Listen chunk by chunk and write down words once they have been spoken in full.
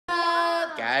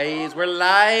Guys, we're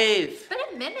live. It's been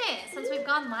a minute since we've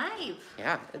gone live.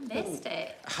 Yeah. I missed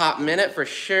it. A hot minute for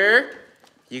sure.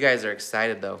 You guys are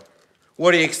excited though.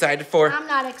 What are you excited for? I'm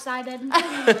not excited.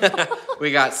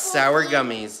 We got sour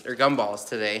gummies or gumballs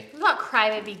today. We got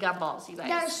crybaby gumballs, you guys.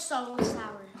 They're so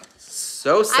sour.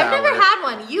 So sour. I've never had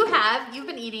one. You have. You've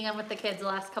been eating them with the kids the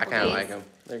last couple days. I kind of like them.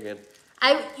 They're good.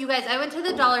 You guys, I went to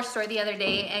the dollar store the other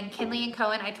day, and Kinley and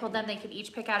Cohen, I told them they could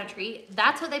each pick out a treat.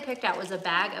 That's what they picked out, was a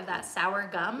bag of that sour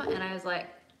gum, and I was like,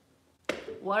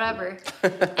 whatever.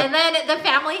 And then the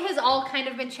family has all kind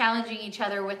of been challenging each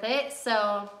other with it,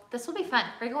 so this will be fun.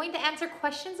 We're going to answer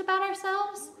questions about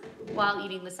ourselves while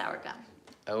eating the sour gum.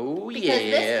 Oh, Because yeah.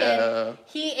 this kid,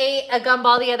 he ate a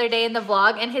gumball the other day in the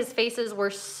vlog, and his faces were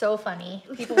so funny.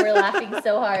 People were laughing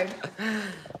so hard.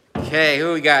 Okay,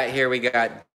 who we got here? We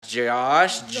got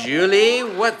Josh, Julie,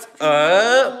 what's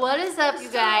up? What is up, you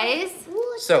guys?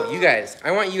 So, you guys, I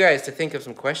want you guys to think of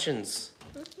some questions.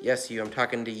 Yes, you, I'm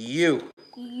talking to you.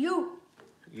 You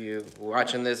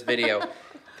watching this video.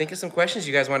 Think of some questions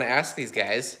you guys want to ask these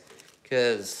guys,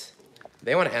 because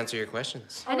they want to answer your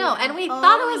questions. I know, and we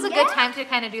thought it was a good time to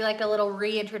kind of do like a little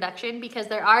reintroduction because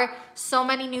there are so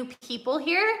many new people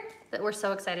here that we're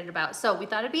so excited about. So we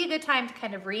thought it'd be a good time to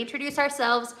kind of reintroduce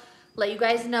ourselves, let you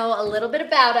guys know a little bit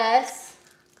about us.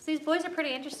 Because these boys are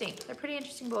pretty interesting. They're pretty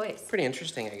interesting boys. Pretty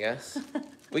interesting, I guess.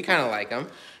 We kind of like them.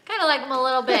 Kind of like them a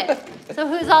little bit. So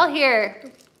who's all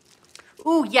here?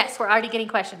 Ooh, yes, we're already getting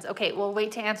questions. Okay, we'll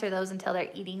wait to answer those until they're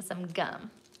eating some gum.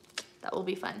 That will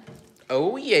be fun.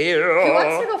 Oh, yeah. Who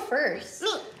wants to go first? Me.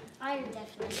 I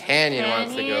definitely. Canyon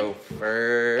wants to go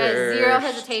first. Guys, zero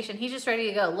hesitation. He's just ready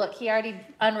to go. Look, he already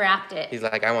unwrapped it. He's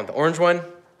like, I want the orange one.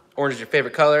 Orange is your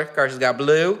favorite color. Carson's got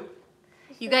blue.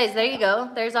 You guys, there you go.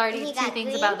 There's already He two got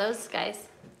things green. about those guys.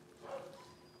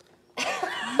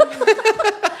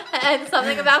 And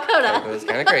something about It Coda. was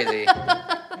kind of crazy.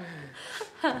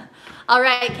 All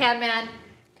right, Can Man.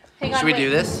 Hang on, Should we wait. do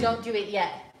this? Don't do it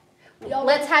yet.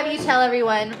 Let's have you tell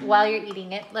everyone while you're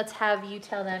eating it. Let's have you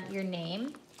tell them your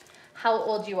name, how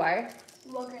old you are,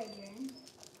 What grade you're in?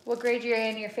 what grade you're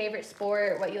in, your favorite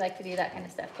sport, what you like to do, that kind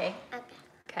of stuff, okay?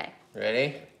 Okay.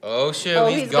 Ready? Oh, shoot. Oh,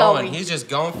 he's he's going. going. He's just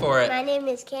going for it. My name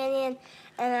is Canyon,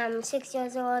 and I'm 6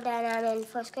 years old, and I'm in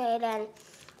first grade, and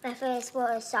my favorite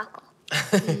sport is soccer.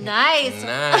 Nice.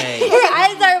 Nice. Your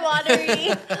eyes are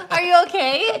watery. Are you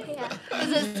okay? Yeah.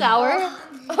 Is it sour?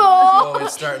 Oh,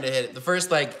 it's starting to hit it. The first,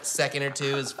 like, second or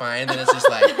two is fine. Then it's just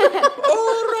like,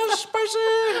 oh, that's spicy.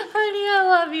 Honey, I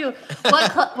love you.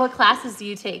 What classes do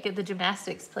you take at the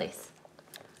gymnastics place?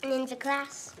 Ninja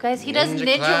class. Guys, he does Ninja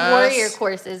Ninja class. Warrior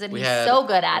courses, and We he's had so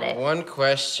good at it. One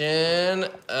question.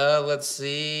 Let's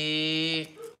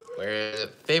see. Where is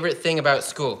it? Favorite thing about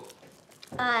school?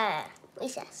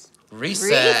 Recess.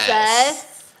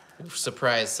 Recess.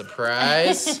 Surprise,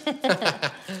 surprise.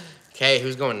 Okay,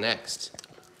 who's going next?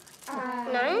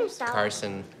 No, stop.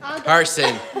 Carson.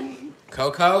 Carson.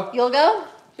 Coco? You'll go? Do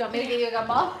you want me to give you a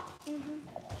gumball?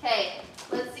 Okay,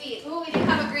 let's see. Ooh, we do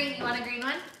have a green. You want a green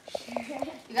one?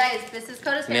 You guys, this is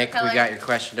Coda's favorite Nick, color. we got your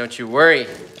question. Don't you worry.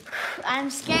 I'm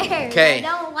scared. 'Kay. I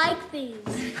don't like these.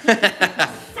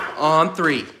 On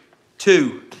 3,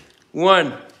 2,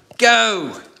 1,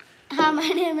 go. My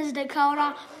name is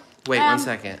Dakota. Wait 1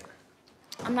 second.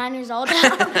 I'm 9 years old.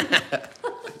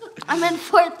 I'm in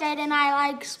 4th grade and I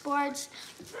like sports.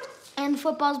 And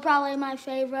football's probably my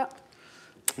favorite.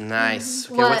 Nice.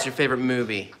 Okay, What? what's your favorite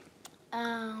movie?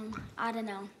 I don't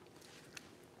know.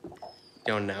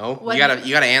 Don't know. What-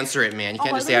 You gotta answer it, man. You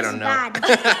can't just say I don't know.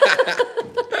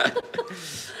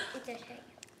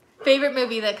 Favorite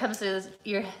movie that comes to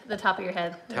the top of your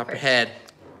head? Top of your head.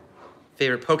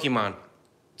 Favorite Pokemon?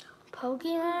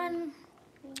 Pokemon?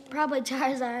 Probably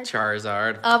Charizard.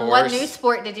 Charizard. Of What course. new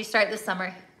sport did you start this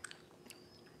summer?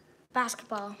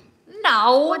 Basketball.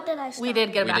 No. What did I We start?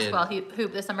 did get a We did. basketball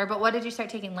hoop this summer, but what did you start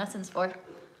taking lessons for?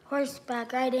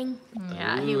 Horseback riding.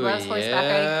 Yeah, he Ooh, loves horseback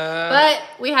yeah. riding.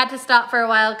 But we had to stop for a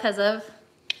while because of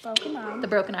Pokemon. the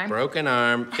broken arm. Broken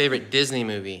arm. Favorite Disney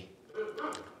movie?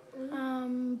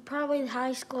 Probably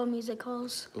high school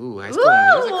musicals. Ooh, High School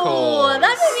Musical.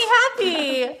 That made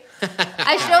me happy.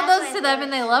 I showed those to them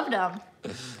and they loved them.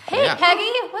 Hey, Yeah.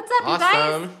 Peggy, what's up, you guys?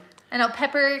 Awesome. I know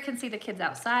Pepper can see the kids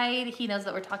outside. He knows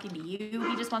that we're talking to you.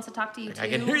 He just wants to talk to you too. I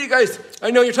can hear you guys.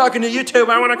 I know you're talking to YouTube.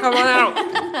 I want to come on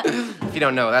out. If you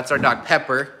don't know, that's our dog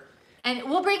Pepper. And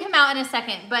we'll bring him out in a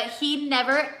second, but he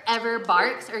never ever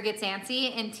barks or gets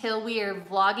antsy until we are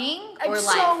vlogging or It's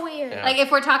live. so weird. Yeah. Like if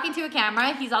we're talking to a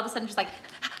camera, he's all of a sudden just like,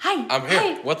 hi, I'm here.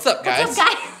 hi. What's up, guys? What's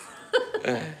up,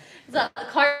 guys? So,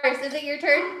 Cars, is it your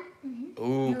turn?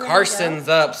 Ooh, Carson's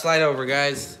up. Slide over,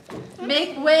 guys.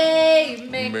 Make way,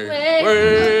 make Make way.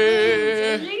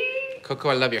 Coco,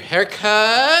 I love your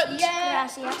haircut. Yeah.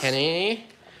 Kenny.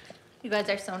 You guys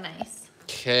are so nice.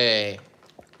 Okay.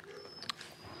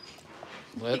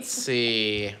 Let's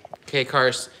see. Okay,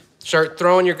 Cars, start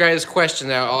throwing your guys'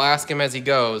 questions out. I'll ask him as he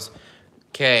goes.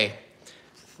 Okay.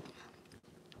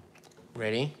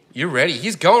 Ready? You're ready.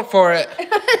 He's going for it.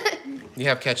 You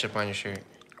have ketchup on your shirt.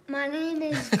 My name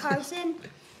is Carson.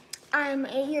 I'm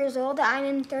 8 years old. I'm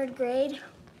in 3rd grade.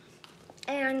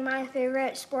 And my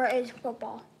favorite sport is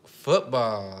football.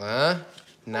 Football, huh?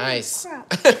 Nice.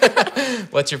 crap.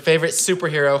 What's your favorite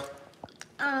superhero?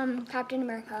 Captain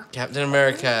America. Captain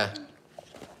America.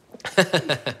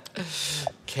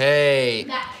 Okay.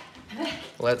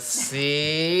 Let's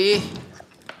see.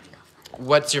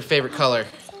 What's your favorite color?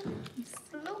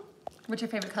 What's your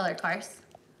favorite color, Cars?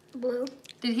 Blue.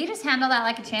 Did he just handle that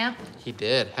like a champ? He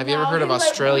did. Have you ever heard of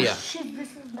Australia? This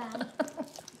is bad.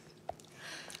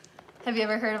 Have you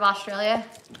ever heard of Australia?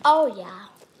 Oh, yeah.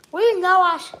 We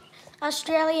know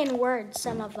Australian words,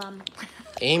 some of them.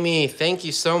 Amy, thank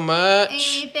you so much.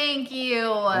 Amy, thank you.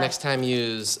 Next time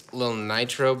use little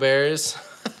nitro bears.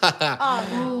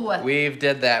 Ooh. We've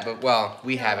did that, but well,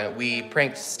 we haven't. We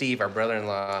pranked Steve, our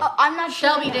brother-in-law, I'm not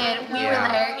Shelby did. We Yeah.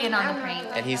 were there in on the prank.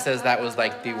 and he says that was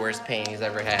like the worst pain he's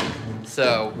ever had.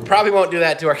 So probably won't do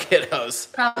that to our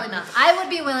kiddos. Probably not. I would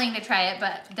be willing to try it,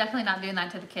 but definitely not doing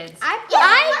that to the kids. I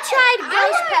tried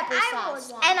ghost pepper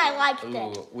sauce, and I liked it.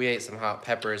 Ooh, we ate some hot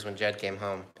peppers when Jed came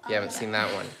home. If you haven't seen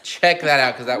that one, check that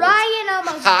out because that Ryan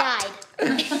almost hot. died.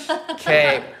 was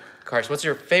okay. Carson, what's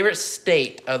your favorite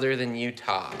state other than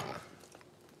Utah?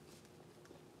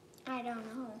 I don't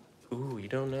know. Ooh, you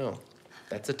don't know.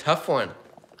 That's a tough one.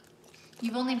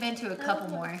 You've only been to a couple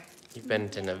more. You've been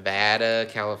to Nevada,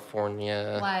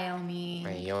 California, Wyoming,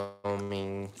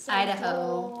 Wyoming,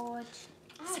 Idaho.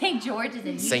 St. George is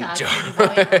in Utah.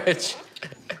 St. George.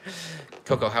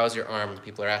 Coco, how's your arm?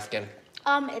 People are asking.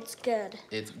 It's good.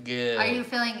 It's good. Are you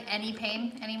feeling any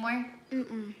pain anymore?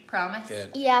 Promise?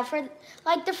 Good. Yeah, for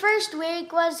like the first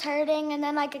week was hurting, and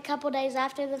then like a couple days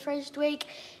after the first week,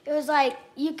 it was like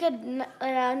you could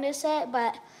notice it,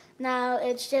 but now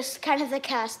it's just kind of the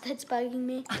cast that's bugging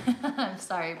me. I'm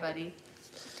sorry, buddy.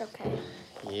 It's okay.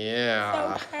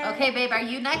 Yeah. Okay, babe, are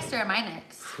you next or am I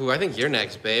next? Ooh, I think you're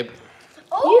next, babe.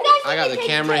 Oh, I got the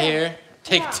camera here.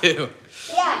 Take two.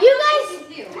 Yeah. You guys,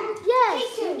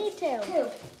 yes, you need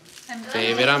to.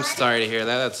 David, I'm sorry to hear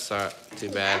that. That's too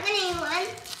bad.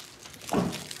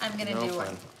 I'm gonna No do fun.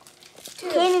 one.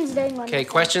 Kanan's doing one. Okay,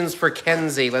 questions for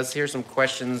Kenzie. Let's hear some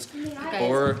questions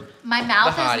for. My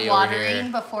mouth The hottie is over here.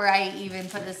 watering before I even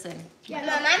put this in. Mom,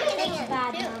 I'm eating it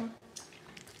Bad, too. Mom.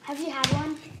 Have you had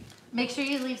one? Make sure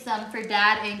you leave some for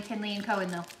Dad and Kinley and Cohen,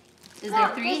 though. Is there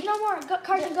three? There's no more. Go,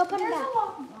 Carson, go put it back.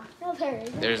 No, there is.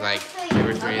 There's like 2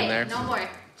 or 3 Okay, in there. no more.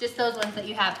 Just those ones that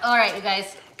you have. All right, you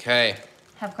guys. Okay.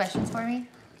 Have questions for me?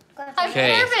 I'm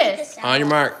Okay. nervous. On your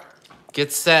mark.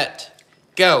 Get set.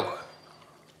 Go.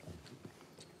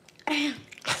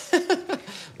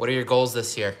 What are your goals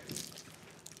this year?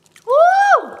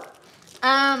 Woo!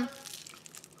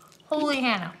 Holy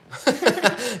Hannah.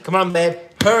 Come on, babe.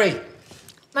 Hurry.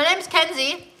 My name's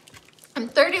Kenzie. I'm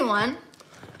 31.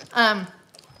 I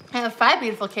have 5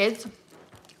 beautiful kids.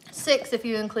 6 if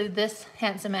you include this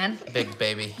handsome man. Big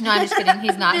baby. No, I'm just kidding.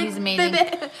 He's not. He's amazing.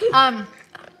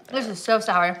 This is so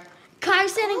sour.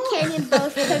 Carson and Canyon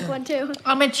both took one too.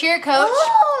 I'm a cheer coach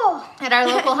Oh! at our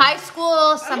local high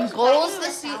school. Some goals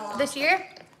this year.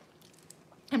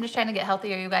 I'm just trying to get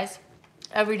healthier, you guys.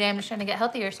 Every day I'm just trying to get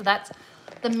healthier. So that's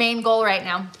the main goal right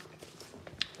now.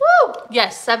 Woo!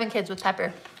 Yes, 7 kids with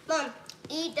Pepper. Mom,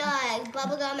 eat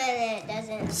bubblegum and it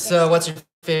doesn't. So, what's your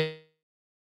favorite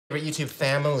YouTube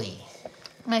family?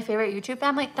 My favorite YouTube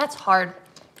family? That's hard.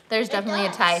 There's definitely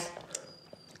a tie.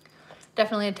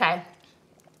 Definitely a tie.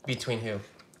 Between who?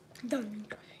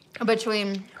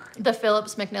 Between the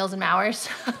Phillips, McNeils, and Mowers.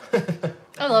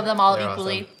 I love them all They're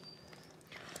equally.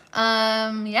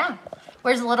 Yeah.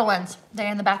 Where's the little ones?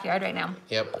 They're in the backyard right now.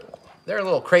 Yep. They're a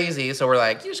little crazy, so we're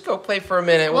like, you just go play for a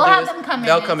minute. We'll do have this." them come in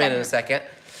They'll in a come in a second.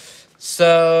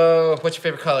 So, what's your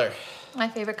favorite color? My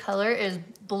favorite color is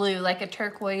blue, like a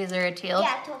turquoise or a teal.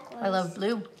 Yeah, turquoise. I love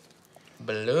blue.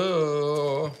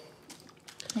 Blue.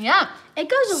 Yeah. It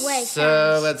goes away.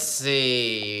 So, let's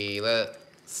see.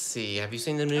 Have you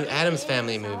seen the new Addams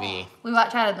Family movie? We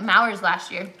watched out at the Mowers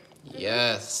last year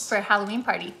Yes. for a Halloween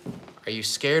party Are you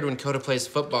scared when Coda plays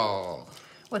football?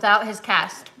 without his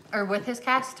cast. Or with his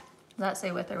cast. Does that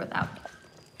say with or without?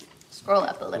 Scroll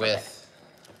up a little bit.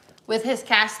 With his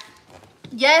cast.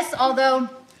 Yes, although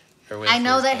Or with I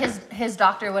know that cast? his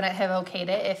doctor wouldn't have okayed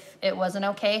it if it wasn't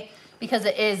okay. because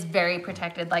it is very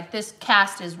protected. Like this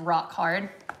cast is rock hard,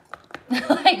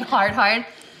 like hard.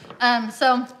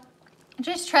 So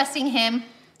just trusting him.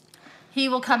 He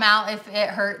will come out if it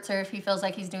hurts or if he feels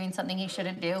like he's doing something he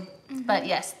shouldn't do. But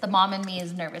yes, the mom in me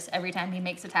is nervous every time he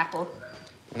makes a tackle.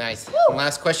 Nice. And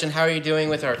last question, how are you doing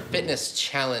with our fitness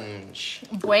challenge?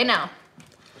 Bueno.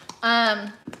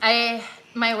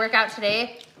 My workout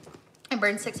today, I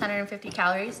burned 650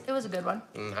 calories. It was a good one.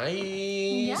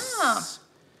 Nice. Yeah.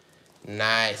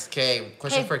 Nice. Okay,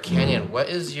 question for Canyon. What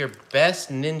is your best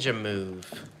ninja move?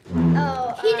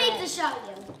 Oh, He needs to show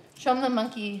you. Show him the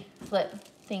monkey flip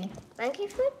thing. monkey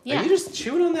food? Yeah. Are you just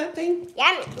chewing on that thing?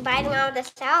 Yeah, I'm biting all the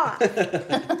shell off.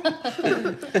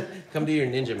 Come do your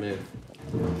ninja move.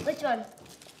 Which one?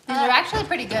 These are actually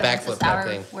pretty good once the Backflip that sour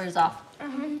thing. wears off.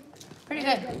 Pretty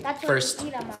good. That's what First we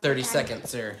eat 'em all 30 the time.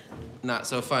 seconds are not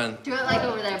so fun. Do it like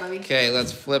over there, Bubby. Okay,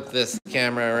 let's flip this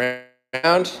camera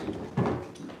around.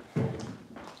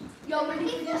 Yo, we're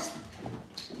doing this.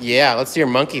 Yeah, let's do your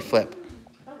monkey flip.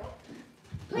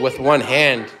 With one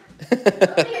hand. Put your grip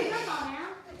on now.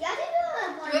 Yeah, I think we'll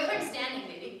have one. Do it from standing,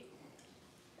 baby.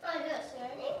 Like this,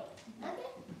 ready?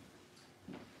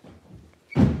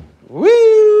 Okay.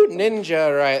 Woo!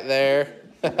 Ninja right there.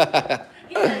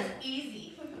 He says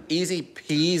easy. Easy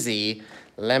peasy,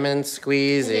 lemon Is it your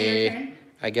squeezy. turn?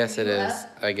 I guess it is.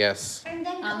 I guess. And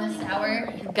then On the sour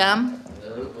gum.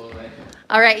 Oh boy.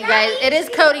 All right, you guys, it is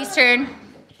Cody's turn.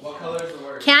 What color is the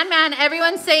word? Can Man,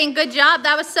 everyone's saying good job.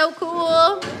 That was so cool.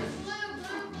 Oh,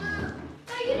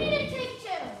 you need to take two.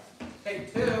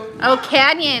 Take two. Oh,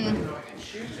 Canyon. So I can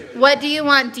shoot you. What do you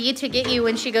want Dee to get you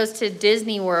when she goes to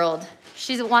Disney World?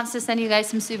 She wants to send you guys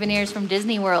some souvenirs from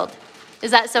Disney World.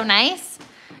 Is that so nice?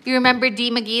 You remember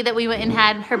Dee McGee that we went and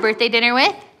had her birthday dinner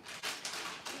with?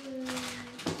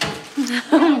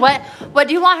 What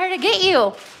do you want her to get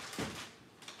you?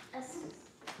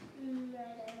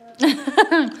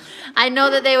 I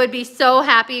know that they would be so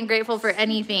happy and grateful for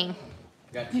anything.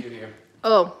 Got two here.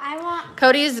 Oh, I want.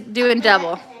 Cody's doing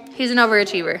double. He's an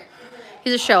overachiever.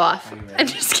 He's a show off. I'm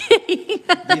just kidding.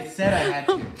 They said I had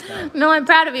to. So No, I'm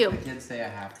proud of you. I did say I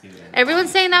have to. and Everyone's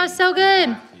saying that was so good.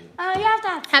 I have to. Oh, you have to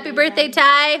have. Happy birthday,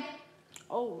 Ty.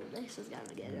 Oh, this is gonna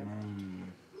get him.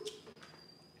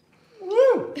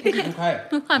 Woo! Okay.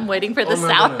 I'm waiting for the Oh my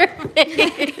sour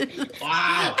face.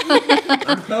 Wow.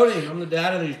 I'm Cody. I'm the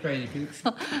dad of these crazy peeps.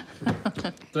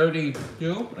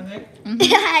 32, I think.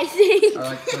 I see. I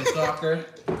like to play soccer.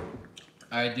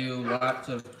 I do lots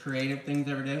of creative things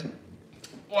every day.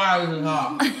 Wow, this is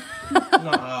hot. It's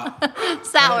not hot. I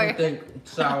Sour. don't think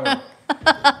it's sour.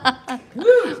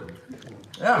 Woo!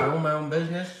 Yeah, I own my own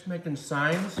business, making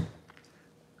signs.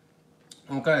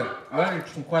 Okay, what are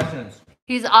some questions?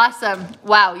 He's awesome.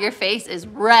 Wow, your face is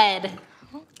red.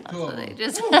 Two of They them.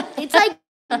 just It's like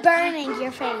burning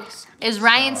your face. Is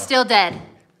Ryan still dead?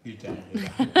 He's dead.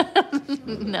 Yeah.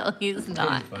 No, he's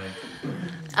not. He's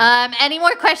fine. Any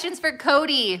more questions for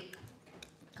Cody?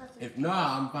 If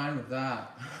not, I'm fine with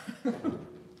that.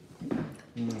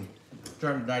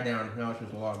 Starting to die down. Now it's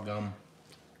just a lot of gum.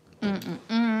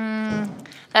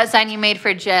 That sign you made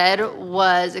for Jed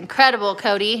was incredible,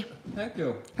 Cody. Thank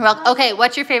you. Well, okay,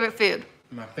 what's your favorite food?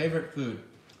 My favorite food,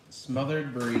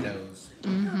 smothered burritos.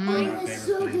 Mm-hmm. My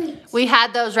favorite thing. We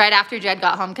had those right after Jed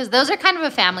got home because those are kind of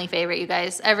a family favorite, you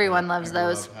guys. Everyone loves I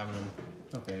those. love having them.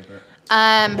 My favorite.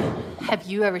 Have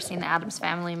you ever seen the Addams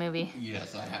Family movie?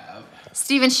 Yes, I have.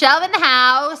 Stephen Shelv in the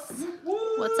house.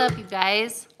 What's up, you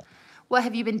guys? What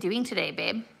have you been doing today,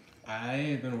 babe?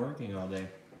 I've been working all day.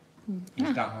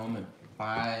 Just got home at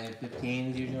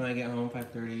 5:15 is usually when I get home,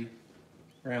 5:30,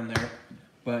 around there.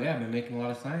 But yeah, I've been making a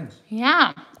lot of signs.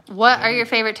 Yeah. What are your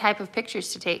favorite type of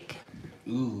pictures to take?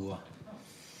 Ooh.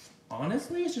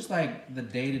 Honestly, it's just like the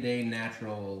day-to-day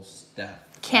natural stuff.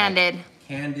 Candid. Like,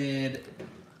 candid,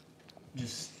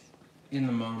 just in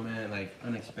the moment, like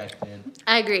unexpected.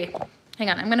 I agree. Hang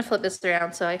on, I'm gonna flip this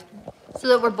around so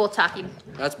that we're both talking.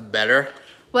 That's better.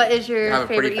 What is your Have a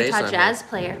pretty favorite face Utah on Jazz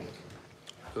player?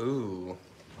 Ooh,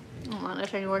 Hold on, I'll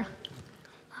show you more.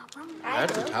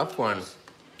 that's a tough one.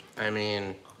 I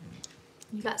mean,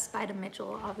 You got Spida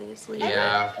Mitchell, obviously.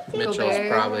 yeah, Mitchell's Gobert.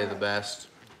 probably the best.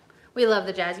 We love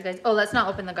the Jazz, you guys. Oh, let's not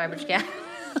open the garbage can.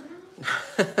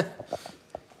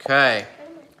 Okay.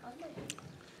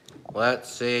 Let's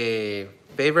see.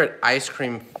 Favorite ice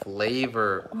cream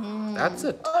flavor. That's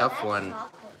a tough one.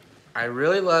 I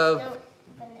really love.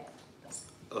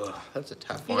 Ugh, that's a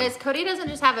tough You one. guys, Cody doesn't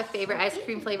just have a favorite ice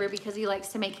cream flavor because he likes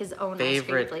to make his own ice cream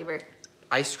Favorite. flavor.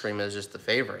 Ice cream is just the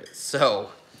favorite. So,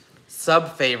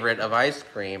 sub favorite of ice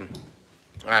cream.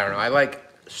 I don't know. I like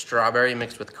strawberry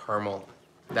mixed with caramel.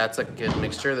 That's a good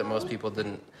mixture that most people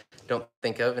don't don't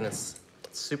think of, and it's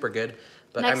super good.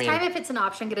 But Next I mean, time, if it's an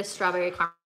option, get a strawberry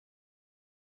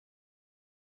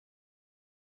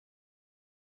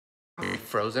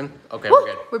frozen. Okay, Woo! we're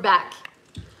good. We're back.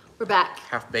 We're back.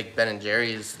 Half-baked Ben and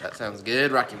Jerry's. That sounds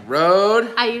good. Rocky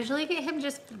Road. I usually get him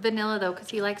just vanilla though, because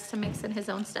he likes to mix in his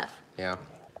own stuff. Yeah.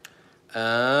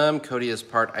 Cody is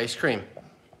part ice cream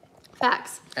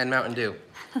Facts. and Mountain Dew.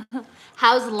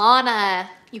 How's Lana?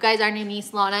 You guys, our new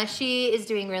niece Lana, she is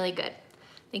doing really good.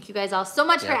 Thank you guys all so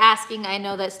much for Yep. asking. I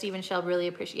know that Steve and Shelb really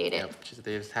appreciate it. Yep.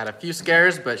 They've had a few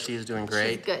scares, but she's doing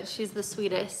great. She's good. She's the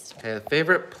sweetest. Okay, the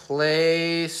favorite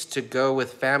place to go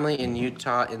with family in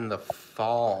Utah in the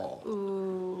fall.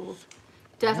 Ooh.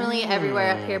 Definitely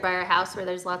everywhere up here by our house where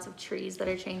there's lots of trees that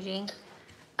are changing.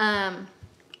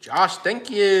 Josh, thank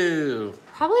you.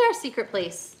 Probably our secret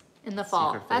place in the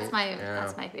fall. Secret That's place,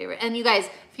 that's yeah. my favorite. And you guys,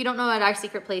 if you don't know what our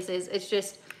secret place is, it's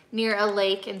just near a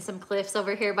lake and some cliffs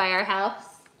over here by our house.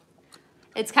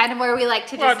 It's kind of where we like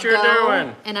to just What you go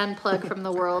doing? and unplug from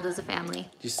the world as a family.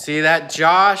 You see that,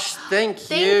 Josh? Thank you,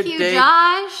 Thank you, Dave.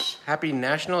 Josh. Happy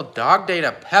National Dog Day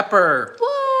to Pepper.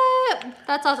 What?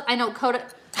 That's awesome. I know Coda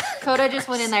just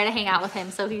went in there to hang out with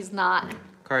him, so he's not.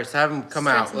 Cars, have him come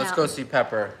out. Stressing Let's out. go see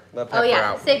Pepper. Let Pepper Oh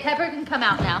yeah, out. say Pepper can come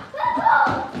out now.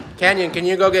 Canyon, can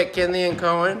you go get Kinley and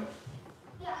Cohen?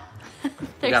 We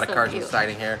They're got a so Carson cute.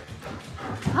 sighting here.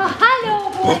 Oh,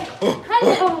 hello, boy.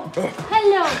 Hello.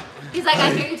 Hello. He's like,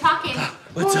 I hear you talking.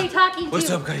 What's Who are we up? talking to? What's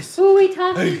up, guys? Who are we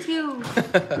talking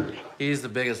to? He's the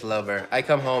biggest lover. I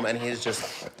come home and he's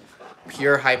just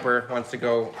pure hyper, wants to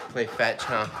go play fetch,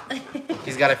 huh?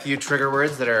 He's got a few trigger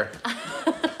words that are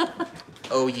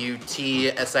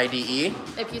O-U-T-S-I-D-E.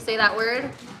 If you say that word,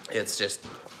 It's just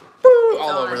all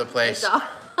on. over the place. It's on.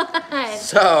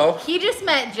 So, He just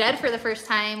met Jed for the first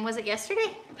time. Was it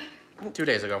yesterday? 2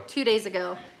 days ago. 2 days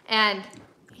ago. And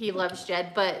he loves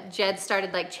Jed, but Jed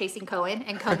started like chasing Cohen,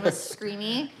 and Cohen was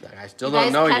screaming. I still You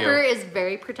guys, don't know Pepper you. is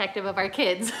very protective of our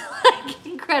kids. Like,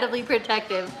 incredibly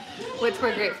protective, which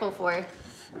we're grateful for.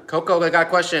 Coco, I got a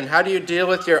question. How do you deal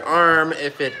with your arm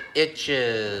if it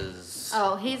itches?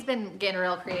 Oh, he's been getting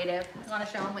real creative. You want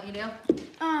to show him what you do?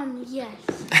 Yes.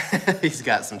 He's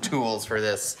got some tools for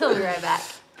this. He'll be right back.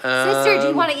 Sister, do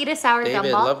you want to eat a sour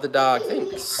David, gumball? love the dog.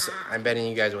 Thanks. I'm betting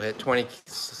you guys will hit 20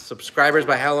 subscribers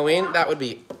by Halloween. That would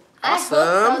be I awesome.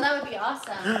 hope so. That would be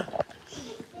awesome.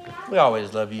 We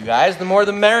always love you guys. The more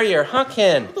the merrier, huh,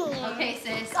 Ken? Okay,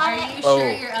 sis. Are you Oh.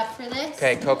 sure you're up for this?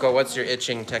 Okay, Coco, what's your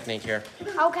itching technique here?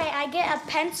 Okay, I get a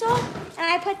pencil and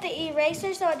I put the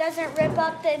eraser so it doesn't rip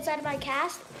up the inside of my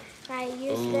cast. And I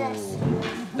use this.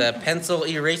 The pencil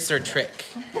eraser trick.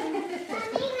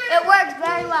 It works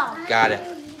very well. Got it.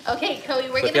 Okay, Cody,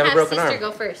 we're So if going you to have a have broken sister arm.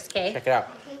 go first, okay? Check it out.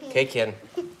 Okay, Ken.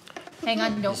 Hang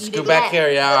on, don't eat Scoot it back yet. here,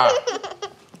 yeah.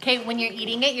 Okay, when you're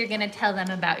eating it, you're going to tell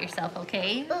them about yourself,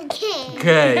 okay? Okay.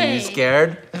 Okay, you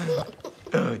scared? You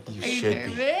Are you should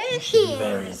be. nervous?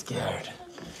 Very scared.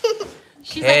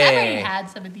 She's like, I've already Hey. had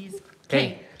some of these. Okay,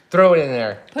 Okay, throw it in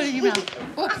there. put it in your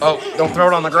mouth. Oops. Oh, don't throw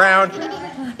it on the ground.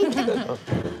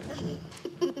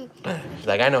 She's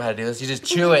like, I know how to do this. You just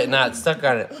chew it and not suck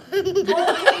on it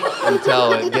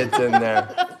until it gets in there.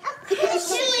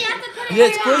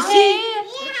 Yes, squishy.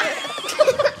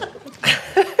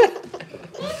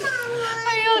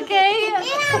 Are you okay?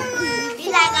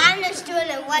 He's like, I'm just doing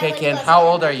it one Okay, Ken, how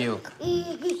old are you?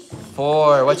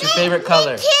 4. What's your favorite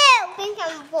color? Pink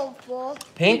and purple.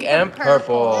 Pink and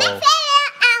purple. Favorite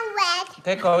and red.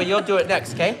 Okay, Chloe, you'll do it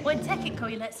next, okay? 1 second,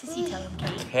 Cody. Let Sissy tell him,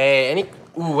 okay? Okay,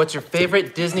 what's your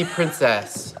favorite Disney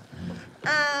princess?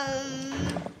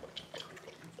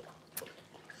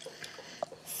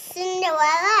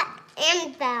 Cinderella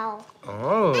and Belle.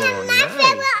 Oh, My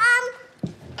favorite,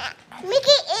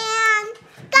 Mickey and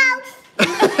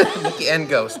Ghost. Mickey and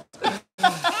Ghost.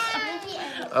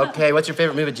 Okay, what's your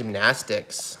favorite move of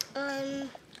gymnastics?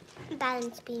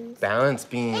 Balance beams. Balance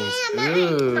beams. My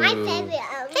Ooh. favorite,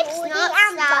 it's not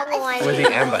that one. Woody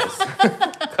and Buzz.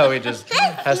 Chloe just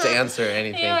has to answer You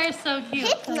anything. are so cute.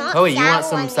 It's not Chloe, you want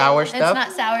some sour It's stuff?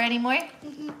 not sour anymore?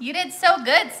 You did so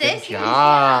good, Good sis.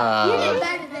 job.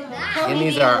 better than that.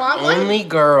 Kenny's our only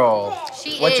girl.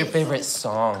 She What's your is. favorite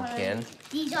song, Ken?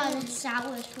 These are the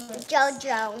sour fruits.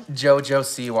 Jojo. JoJo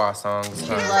Siwa songs.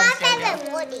 Huh? loves My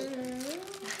favorite Woody.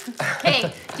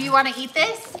 Okay, do you want to eat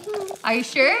this? Are you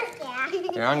sure? Yeah.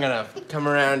 Here, I'm gonna come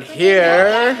around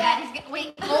here. Daddy's gonna,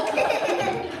 wait. Oh.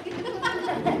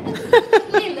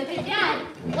 Wait, look at Dad.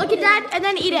 Look at Dad and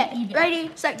then eat it.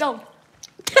 Ready, set, go.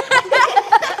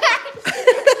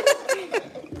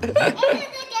 Okay.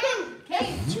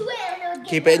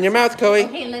 Keep it in your mouth, Chloe.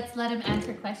 Okay, let's let him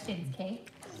answer questions, okay?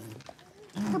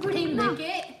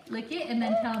 Okay, lick it, and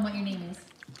then tell him what your name is.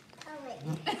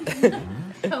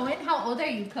 Cohen, how old are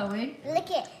you, Cohen? Lick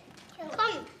it.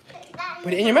 Come.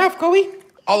 Put it in your mouth, Chloe.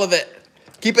 All of it.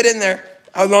 Keep it in there.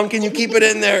 How long can you keep it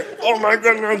in there? Oh my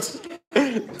goodness.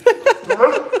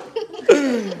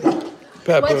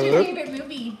 Peppa. What's your favorite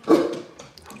movie?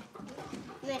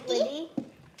 Woody.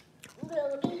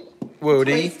 Toy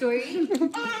Woody. Story?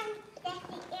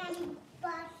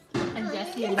 And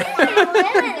Jessie and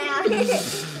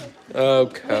Buzz. Oh,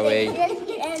 Chloe.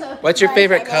 What's your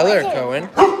favorite color, Cohen?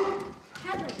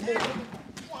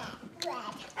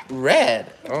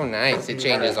 Red. Oh, nice. It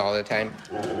changes all the time.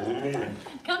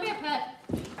 Come here, pet.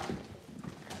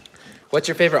 What's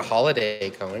your favorite holiday,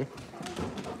 Cohen?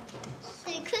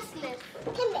 Christmas.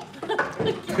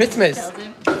 Christmas. Tells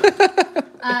him.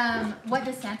 What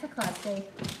does Santa Claus say?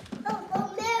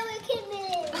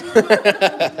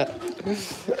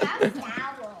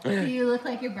 Do you look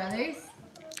like your brothers?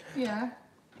 Yeah.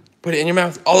 Put it in your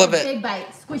mouth. All of it. Big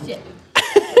bite. Squish it.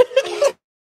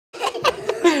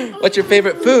 What's your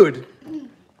favorite food?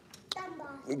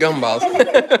 Gumballs. That's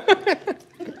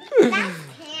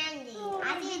candy.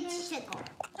 I did sugar.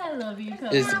 I love you, Cohen.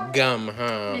 It's gum,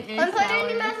 huh? It is Put it in your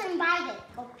sour. mouth and bite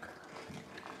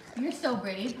it. You're so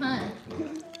brave, huh?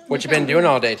 What you been doing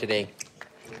all day today?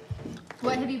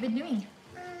 What have you been doing?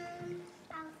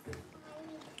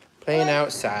 Playing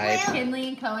outside. Kinley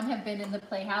and Cohen have been in the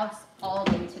playhouse all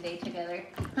day today together.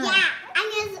 Huh.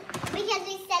 Yeah, because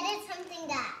we said it's something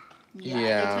that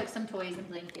Yeah. They took some toys and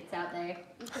blankets out there.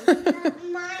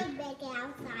 my big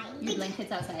outside. Your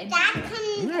blankets outside. That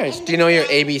comes Nice. in Do you know your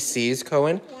the- ABCs,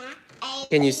 Cohen? Yeah.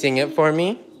 Can you sing it for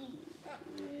me?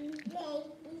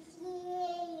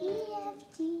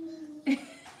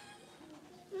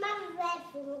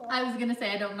 I was gonna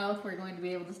say I don't know if we're going to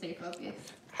be able to stay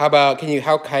focused. How about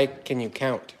how high can you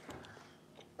count?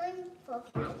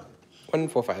 1,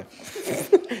 4,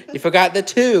 5. You forgot the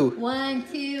 2. 1,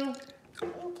 2.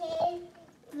 Okay,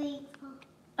 3,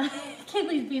 4.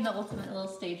 Kinley's being the ultimate little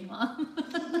stage mom.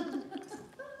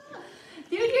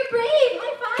 Dude, you're brave.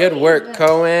 High five. Good work,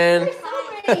 Cohen. You're so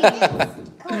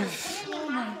brave. Oh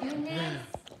my goodness.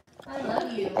 I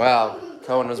love you. Wow,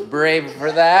 Cohen was brave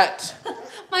for that.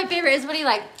 My favorite is when he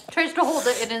like tries to hold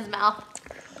it in his mouth.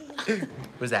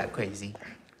 Was that crazy?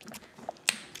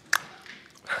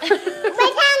 My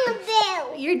tongue is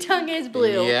blue. Your tongue is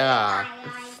blue. Yeah.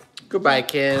 Goodbye,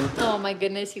 Ken. Oh my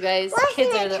goodness, you guys. What's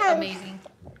Kids my are tongue? amazing.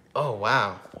 Oh,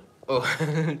 wow. Oh,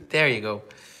 there you go.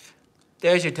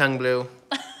 There's your tongue blue.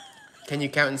 Can you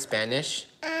count in Spanish?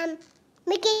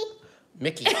 Mickey.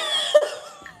 Mickey.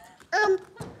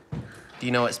 Do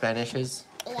you know what Spanish is?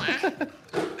 Yeah.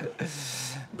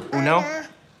 Uno,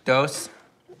 dos,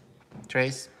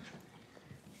 tres.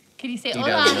 Can you say He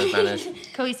doesn't know hola?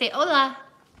 Spanish. Can we say hola?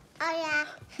 Oh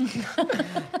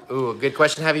yeah. Ooh, good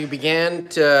question. Have you began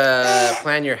to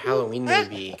plan your Halloween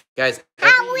movie? Guys,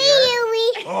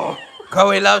 oh,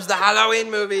 Chloe loves the Halloween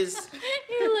movies.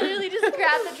 You literally just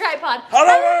grabbed the tripod.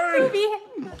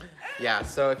 Halloween! Yeah,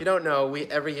 so if you don't know,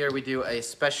 every year we do a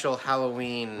special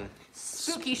Halloween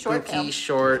Spooky short film.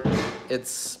 short.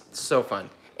 It's so fun.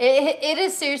 It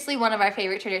is seriously one of our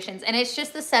favorite traditions, and it's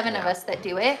just the 7 of Yeah. us that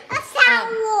do it.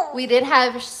 Sour. We did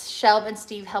have Shelb and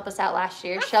Steve help us out last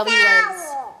year. Shelby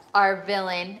was our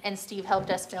villain, and Steve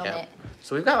helped us film Yeah. it.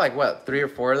 So we've got like, what, 3 or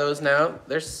 4 of those now?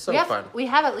 They're so fun. We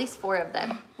have at least 4 of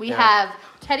them. We Yeah. have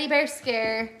Teddy Bear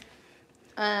Scare,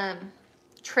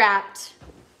 Trapped,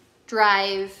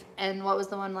 Drive, and what was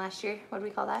the one last year? What did we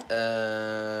call that?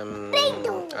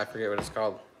 I forget what it's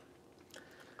called.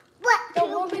 But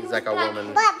It's like a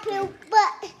woman.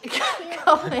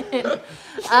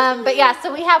 But yeah,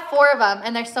 so we have 4 of them,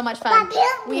 and they're so much fun.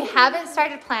 We haven't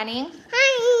started planning,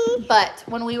 Hi. but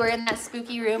when we were in that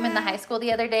spooky room in the high school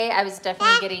the other day, I was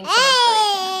definitely getting some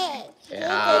inspiration.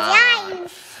 Yeah.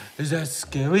 Is that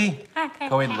scary?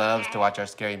 Chloe loves to watch our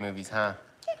scary movies, huh?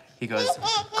 He goes,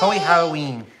 Chloe,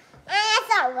 Halloween. I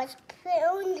thought it was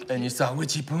spoon. And you saw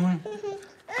Witchy Poon?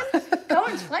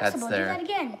 Cohen's That's flexible. Do their that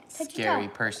again. Touch your scary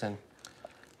toe. person.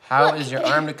 How is your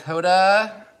arm,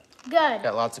 Dakota? Good.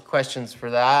 Got lots of questions for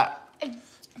that. You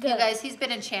guys, he's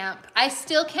been a champ. I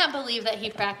still can't believe that he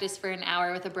practiced for an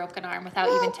hour with a broken arm without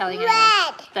even telling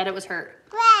anyone that it was hurt.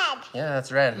 Red. Yeah,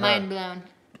 that's red. Huh? Mind blown.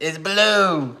 It's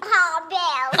blue. Oh,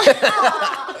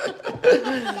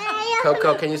 Bill.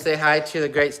 Coco, can you say hi to the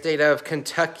great state of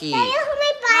Kentucky?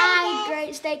 Hi,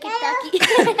 great state Kentucky.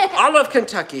 All of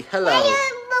Kentucky. Hello.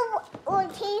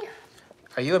 Okay.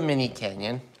 Are you a mini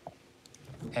canyon?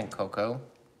 And Coco?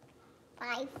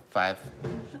 5.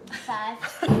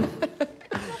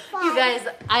 You guys,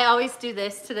 I always do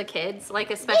this to the kids, like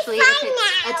especially if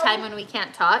it's a time when we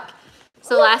can't talk.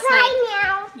 So last night,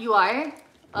 now. you are?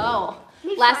 Oh.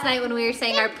 Last night when we were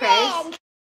saying our prayers,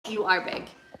 you are big.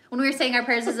 When we were saying our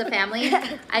prayers as a family,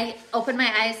 I opened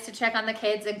my eyes to check on the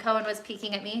kids and Cohen was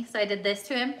peeking at me. So I did this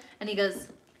to him and he goes,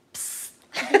 psst.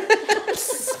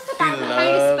 He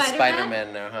loves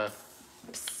Spider-Man now, huh?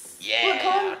 Yeah. Well,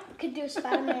 Cohen could do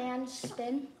Spider-Man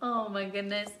spin. Oh my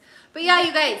goodness. But yeah,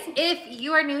 you guys, if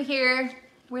you are new here,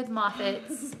 we're the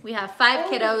Moffats. We have 5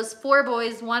 kiddos, 4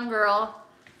 boys, 1 girl.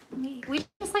 We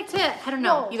just like to, I don't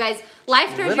know, you guys,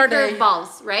 life throws you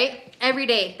curveballs, right? Every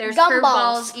day there's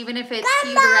curveballs, even if it's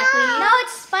you directly. No,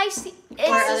 it's spicy.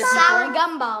 It's sour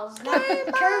gumballs, not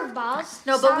curveballs.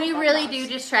 No, but we really do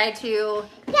just try to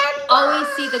always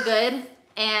see the good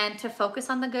and to focus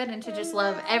on the good and to just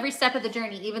love every step of the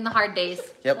journey, even the hard days.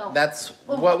 Yep, so, that's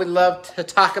what we love to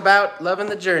talk about, loving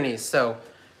the journey. So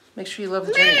make sure you love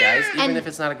the journey, guys, even if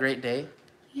it's not a great day.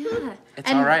 Yeah.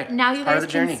 It's all right. Now you guys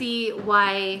can see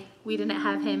why we didn't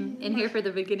have him in here for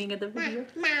the beginning of the video.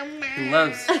 He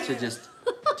loves to just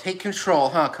take control,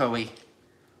 huh, Coe?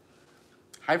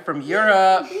 Hi from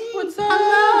Europe. What's up?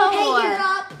 Hello. Hey,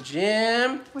 Europe.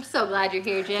 Jim. We're so glad you're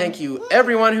here, Jim. Thank you,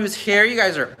 everyone who's here. You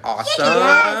guys are awesome.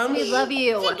 Yes, we love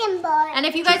you. Chicken boy. And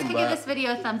if you guys could give this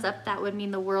video a thumbs up, that would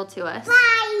mean the world to us.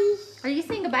 Bye. Are you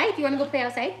saying goodbye? Do you want to go play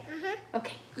outside?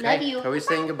 Okay. Love you. Coe's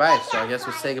saying goodbye, so I guess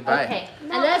we'll say goodbye. Okay.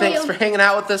 I love Thanks you. for hanging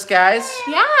out with us, guys.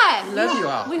 Yeah. Love you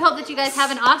all. We hope that you guys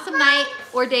have an awesome night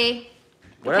or day,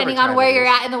 Whatever depending on time where it you're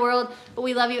is. at in the world. But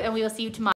we love you and we will see you tomorrow.